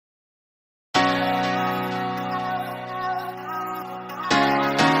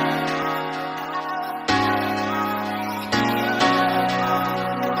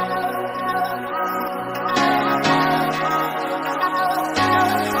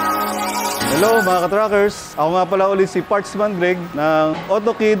Hello mga ka-truckers! Ako nga pala ulit si Partsman Greg ng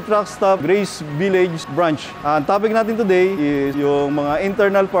AutoKid Truck Stop Grace Village Branch. Ang topic natin today is yung mga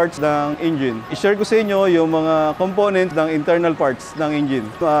internal parts ng engine. I-share ko sa inyo yung mga components ng internal parts ng engine.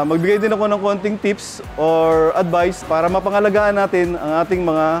 Magbigay din ako ng konting tips or advice para mapangalagaan natin ang ating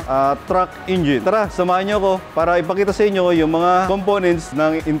mga truck engine. Tara, samahan niyo ako para ipakita sa inyo yung mga components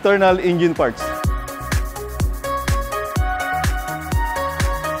ng internal engine parts.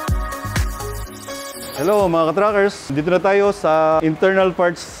 Hello mga ka-truckers! Dito na tayo sa internal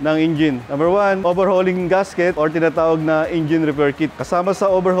parts ng engine. Number 1, overhauling gasket or tinatawag na engine repair kit. Kasama sa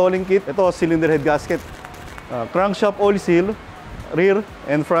overhauling kit, ito cylinder head gasket. Crankshaft oil seal, rear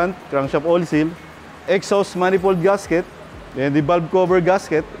and front crankshaft oil seal. Exhaust manifold gasket. Then the valve cover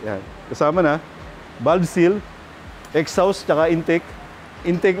gasket. Yan, kasama na. Valve seal, exhaust tsaka intake.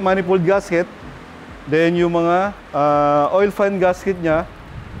 Intake manifold gasket. Then yung mga oil fan gasket nya.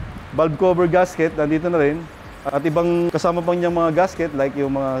 Valve cover gasket, nandito na rin. At ibang kasama pang niyang mga gasket, like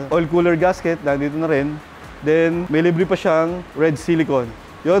yung mga oil cooler gasket, nandito na rin. Then, may libre pa siyang red silicone.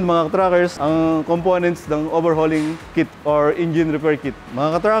 Yun, mga ka-truckers, ang components ng overhauling kit or engine repair kit.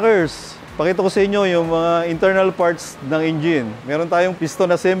 Mga ka-truckers, pakita ko sa inyo yung mga internal parts ng engine. Meron tayong piston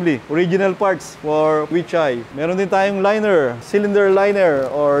assembly, original parts for Weichai. Meron din tayong liner, cylinder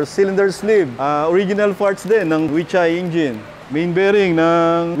liner or cylinder sleeve. Original parts din ng Weichai engine. Main bearing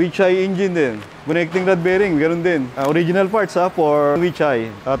ng Weichai engine din. Connecting rod bearing, meron din. Original parts for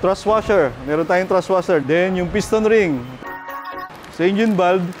Weichai. Thrust washer, meron tayong thrust washer. Then yung piston ring. Sa engine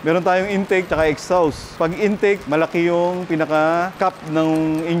valve, meron tayong intake at exhaust. Pag intake, malaki yung pinaka-cap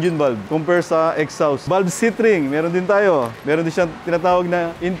ng engine valve compare sa exhaust. Valve seat ring, meron din tayo. Meron din siyang tinatawag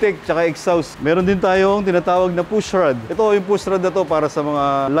na intake at exhaust. Meron din tayong tinatawag na push rod. Ito yung push rod na to para sa mga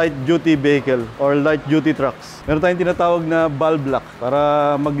light duty vehicle or light duty trucks. Meron tayong tinatawag na valve lock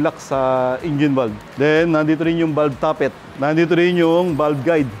para mag-lock sa engine valve. Then, nandito rin yung valve tappet. Nandito rin yung valve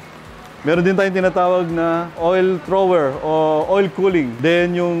guide. Meron din tayong tinatawag na oil thrower o oil cooling.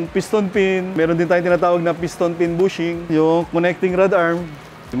 Then yung piston pin, meron din tayong tinatawag na piston pin bushing. Yung connecting rod arm.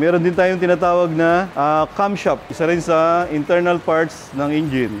 Meron din tayong tinatawag na camshaft. Isa rin sa internal parts ng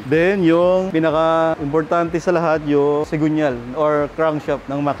engine. Then yung pinaka-importante sa lahat, yung segunyal or crankshaft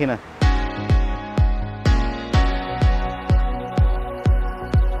ng makina.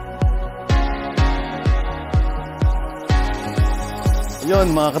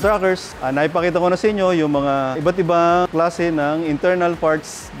 Yun mga ka-truckers, naipakita ko na sa inyo yung mga iba't ibang klase ng internal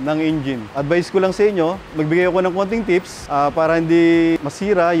parts ng engine. Advice ko lang sa inyo, magbigay ako ng konting tips para hindi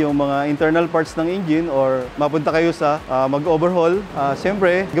masira yung mga internal parts ng engine or mapunta kayo sa mag-overhaul.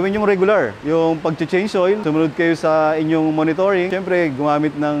 Siyempre, gawin yung regular. Yung pag-change oil, sumunod kayo sa inyong monitoring. Siyempre,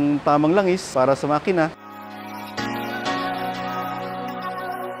 gumamit ng tamang langis para sa makina.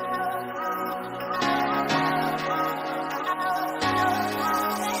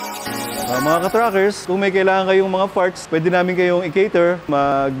 Mga ka-truckers, kung may kailangan kayong mga parts, pwede namin kayong i-cater.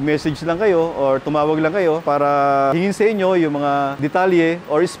 Mag-message lang kayo or tumawag lang kayo para hingin sa inyo yung mga detalye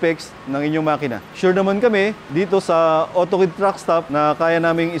or specs ng inyong makina. Sure naman kami dito sa AutoKid Truck Stop na kaya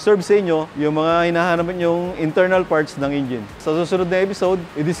naming i-serve sa inyo yung mga hinahanap yung internal parts ng engine. Sa susunod na episode,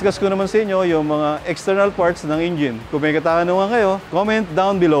 i-discuss ko naman sa inyo yung mga external parts ng engine. Kung may katanungan kayo, comment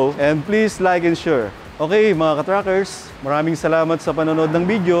down below and please like and share. Okay mga ka-truckers, maraming salamat sa panonood ng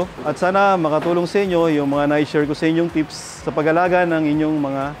video at sana makatulong sa inyo yung mga na-share ko sa inyong tips sa pag-alaga ng inyong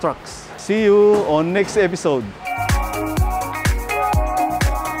mga trucks. See you on next episode!